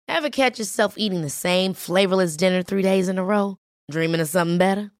Ever catch yourself eating the same flavorless dinner 3 days in a row? Dreaming of something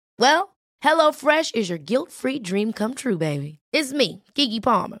better? Well, HelloFresh is your guilt-free dream come true, baby. It's me, Keke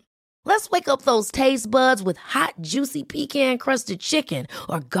Palmer. Let's wake up those taste buds with hot, juicy pecan-crusted chicken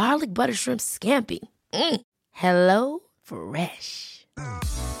or garlic butter shrimp scampi. Hello Fresh.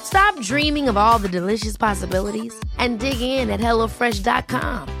 Stop dreaming of all the delicious possibilities and dig in at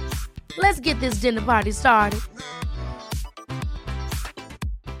HelloFresh.com. Let's get this dinner party started.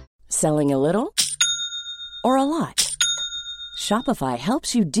 Selling a little or a lot? Shopify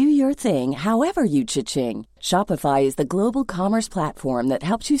helps you do your thing however you cha-ching. Shopify is the global commerce platform that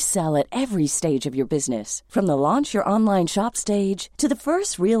helps you sell at every stage of your business. From the launch your online shop stage to the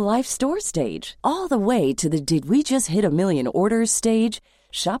first real-life store stage, all the way to the did we just hit a million orders stage.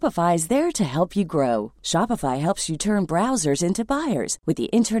 Shopify is there to help you grow. Shopify helps you turn browsers into buyers with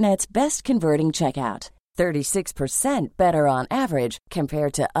the internet's best converting checkout. 36% better on average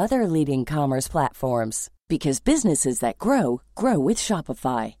compared to other leading commerce platforms. Because businesses that grow, grow with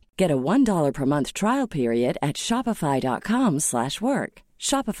Shopify. Get a $1 per month trial period at shopify.com/work.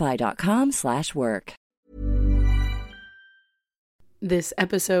 Shopify.com/work. This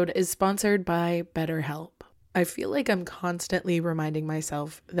episode is sponsored by BetterHelp. I feel like I'm constantly reminding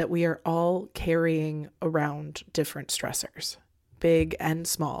myself that we are all carrying around different stressors, big and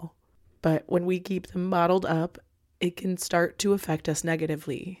small. But when we keep them bottled up, it can start to affect us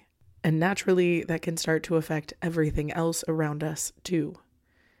negatively. And naturally, that can start to affect everything else around us too.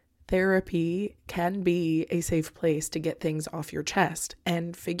 Therapy can be a safe place to get things off your chest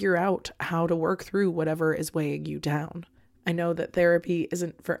and figure out how to work through whatever is weighing you down. I know that therapy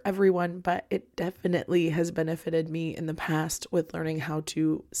isn't for everyone, but it definitely has benefited me in the past with learning how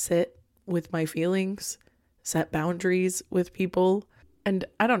to sit with my feelings, set boundaries with people, and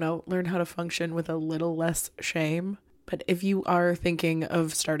learn how to function with a little less shame. But if you are thinking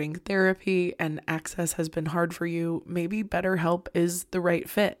of starting therapy and access has been hard for you, maybe BetterHelp is the right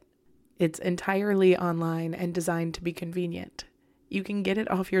fit. It's entirely online and designed to be convenient. You can get it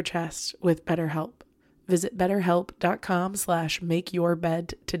off your chest with BetterHelp. Visit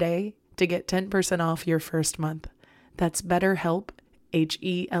BetterHelp.com/makeyourbed today to get 10% off your first month. That's BetterHelp,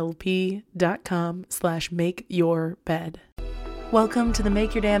 HELP.com/makeyourbed. Welcome to the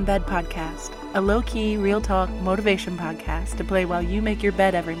Make Your Damn Bed podcast, a low-key, real-talk motivation podcast to play while you make your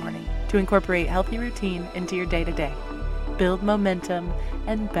bed every morning to incorporate healthy routine into your day-to-day, build momentum,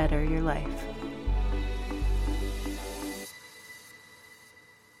 and better your life.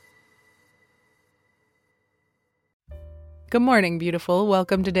 Good morning, beautiful.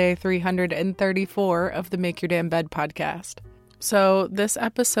 Welcome to day 334 of the Make Your Damn Bed podcast. So this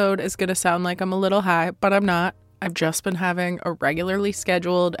episode is going to sound like I'm a little high, but I'm not. I've just been having a regularly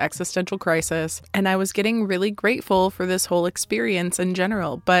scheduled existential crisis, and I was getting really grateful for this whole experience in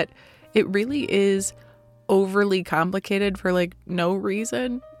general, but it really is overly complicated for no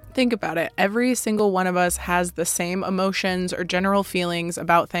reason. Think about it. Every single one of us has the same emotions or general feelings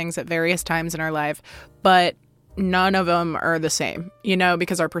about things at various times in our life, but none of them are the same,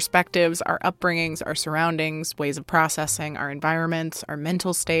 because our perspectives, our upbringings, our surroundings, ways of processing, our environments, our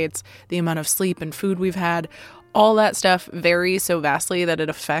mental states, the amount of sleep and food we've had, all that stuff varies so vastly that it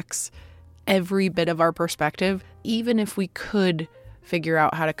affects every bit of our perspective. Even if we could figure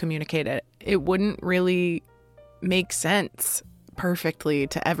out how to communicate it, it wouldn't really make sense perfectly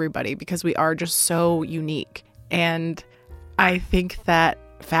to everybody because we are just so unique. And I think that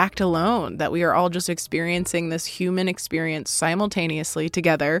fact alone, that we are all just experiencing this human experience simultaneously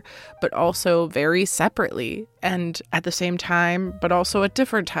together, but also very separately and at the same time, but also at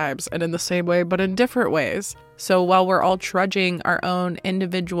different times and in the same way, but in different ways. So while we're all trudging our own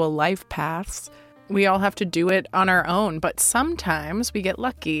individual life paths, we all have to do it on our own, but sometimes we get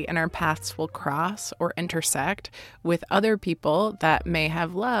lucky and our paths will cross or intersect with other people that may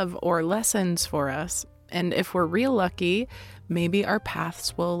have love or lessons for us. And if we're real lucky, maybe our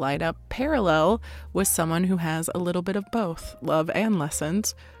paths will light up parallel with someone who has a little bit of both, love and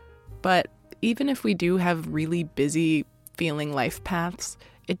lessons. But even if we do have really busy feeling life paths,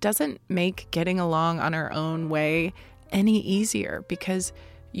 it doesn't make getting along on our own way any easier because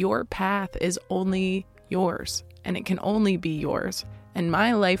your path is only yours and it can only be yours. And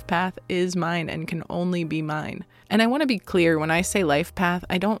my life path is mine and can only be mine. And I want to be clear, when I say life path,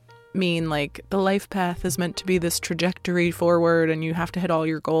 I don't mean the life path is meant to be this trajectory forward and you have to hit all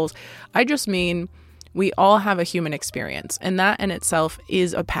your goals. I just mean we all have a human experience, and that in itself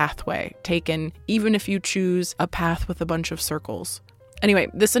is a pathway taken, even if you choose a path with a bunch of circles. Anyway,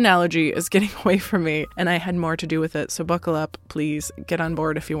 this analogy is getting away from me, and I had more to do with it, so buckle up, please. Get on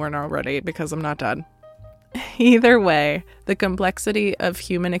board if you weren't already, because I'm not done. Either way, the complexity of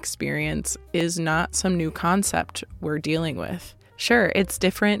human experience is not some new concept we're dealing with. Sure, it's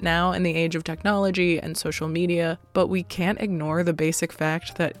different now in the age of technology and social media, but we can't ignore the basic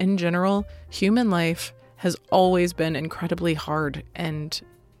fact that in general, human life has always been incredibly hard and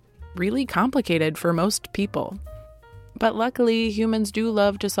really complicated for most people. But luckily, humans do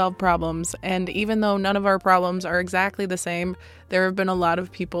love to solve problems, and even though none of our problems are exactly the same, there have been a lot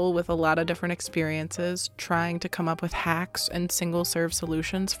of people with a lot of different experiences trying to come up with hacks and single-serve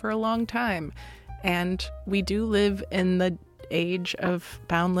solutions for a long time. And we do live in the age of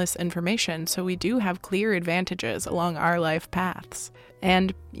boundless information, so we do have clear advantages along our life paths.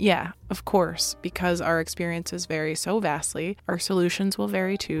 And yeah, of course, because our experiences vary so vastly, our solutions will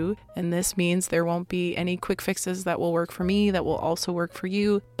vary too, and this means there won't be any quick fixes that will work for me that will also work for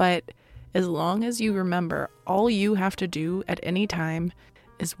you. But as long as you remember, all you have to do at any time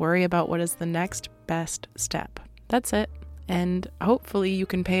is worry about what is the next best step. That's it. And hopefully you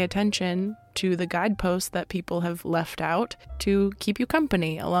can pay attention to the guideposts that people have left out to keep you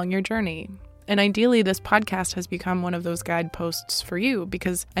company along your journey. And ideally, this podcast has become one of those guideposts for you,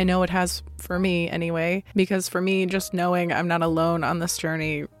 because I know it has for me anyway, because for me, just knowing I'm not alone on this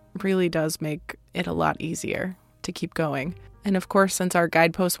journey really does make it a lot easier to keep going. And of course, since our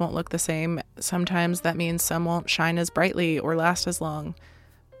guideposts won't look the same, sometimes that means some won't shine as brightly or last as long.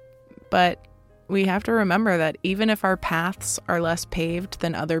 But we have to remember that even if our paths are less paved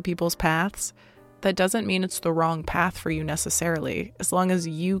than other people's paths, that doesn't mean it's the wrong path for you necessarily. As long as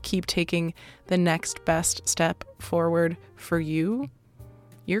you keep taking the next best step forward for you,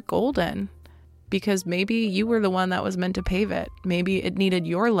 you're golden. Because maybe you were the one that was meant to pave it. Maybe it needed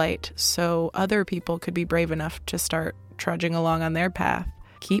your light so other people could be brave enough to start trudging along on their path.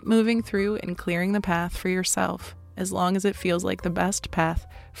 Keep moving through and clearing the path for yourself. As long as it feels like the best path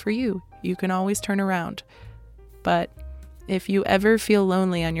for you, you can always turn around. But if you ever feel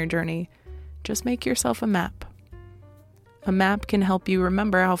lonely on your journey, just make yourself a map. A map can help you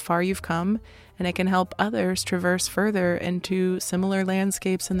remember how far you've come, and it can help others traverse further into similar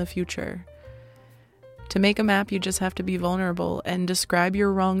landscapes in the future. To make a map, you just have to be vulnerable and describe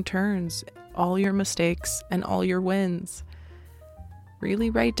your wrong turns, all your mistakes, and all your wins.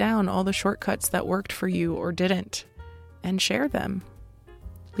 Really write down all the shortcuts that worked for you or didn't, and share them.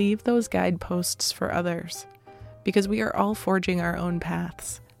 Leave those guideposts for others, because we are all forging our own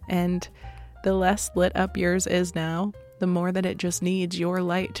paths, and the less lit up yours is now, the more that it just needs your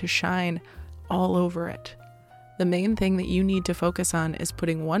light to shine all over it. The main thing that you need to focus on is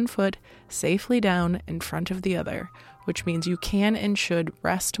putting one foot safely down in front of the other, which means you can and should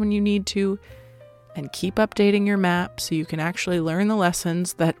rest when you need to, and keep updating your map so you can actually learn the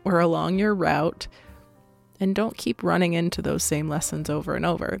lessons that were along your route, and don't keep running into those same lessons over and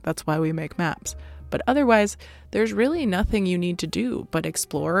over. That's why we make maps. But otherwise, there's really nothing you need to do but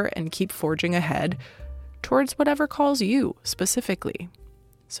explore and keep forging ahead towards whatever calls you specifically.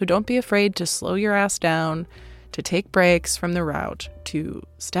 So don't be afraid to slow your ass down, to take breaks from the route, to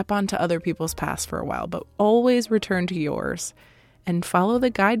step onto other people's paths for a while, but always return to yours and follow the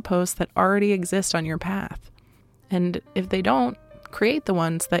guideposts that already exist on your path. And if they don't, create the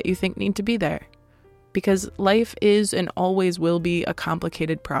ones that you think need to be there. Because life is and always will be a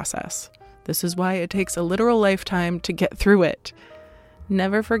complicated process. This is why it takes a literal lifetime to get through it.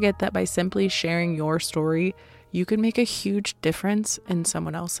 Never forget that by simply sharing your story, you can make a huge difference in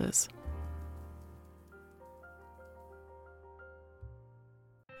someone else's.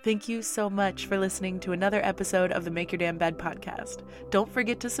 Thank you so much for listening to another episode of the Make Your Damn Bed podcast. Don't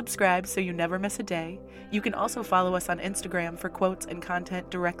forget to subscribe so you never miss a day. You can also follow us on Instagram for quotes and content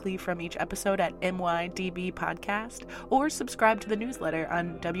directly from each episode at MYDB Podcast, or subscribe to the newsletter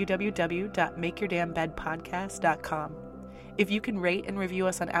on www.makeyourdamnbedpodcast.com. If you can rate and review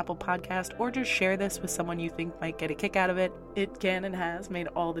us on Apple Podcast, or just share this with someone you think might get a kick out of it, it can and has made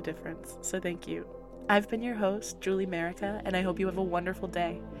all the difference. So thank you. I've been your host, Julie Merica, and I hope you have a wonderful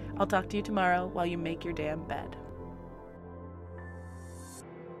day. I'll talk to you tomorrow while you make your damn bed.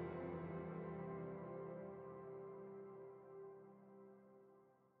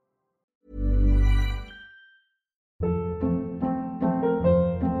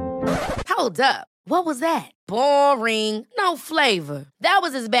 Hold up. What was that? Boring. No flavor. That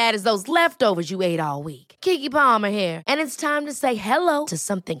was as bad as those leftovers you ate all week. Keke Palmer here, and it's time to say hello to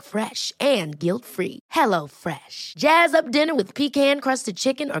something fresh and guilt-free. Hello Fresh. Jazz up dinner with pecan-crusted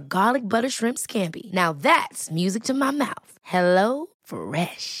chicken or garlic butter shrimp scampi. Now that's music to my mouth. Hello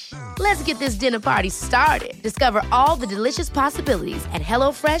Fresh. Let's get this dinner party started. Discover all the delicious possibilities at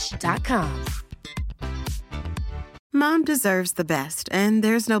HelloFresh.com. Mom deserves the best, and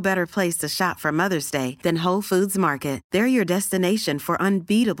there's no better place to shop for Mother's Day than Whole Foods Market. They're your destination for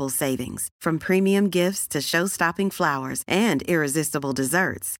unbeatable savings, from premium gifts to show-stopping flowers and irresistible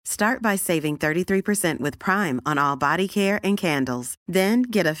desserts. Start by saving 33% with Prime on all body care and candles. Then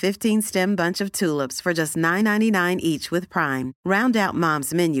get a 15-stem bunch of tulips for just $9.99 each with Prime. Round out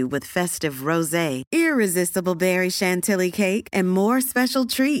Mom's menu with festive rosé, irresistible berry chantilly cake, and more special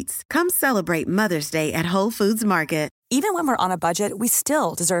treats. Come celebrate Mother's Day at Whole Foods Market. Even when we're on a budget, we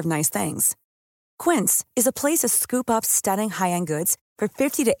still deserve nice things. Quince is a place to scoop up stunning high-end goods for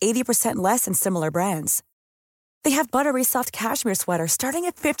 50 to 80% less than similar brands. They have buttery soft cashmere sweaters starting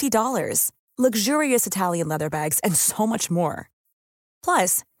at $50, luxurious Italian leather bags, and so much more.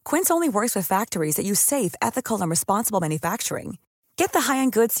 Plus, Quince only works with factories that use safe, ethical, and responsible manufacturing. Get the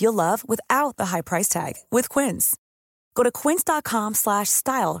high-end goods you'll love without the high price tag with Quince. Go to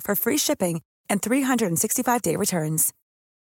quince.com/style for free shipping and 365-day returns.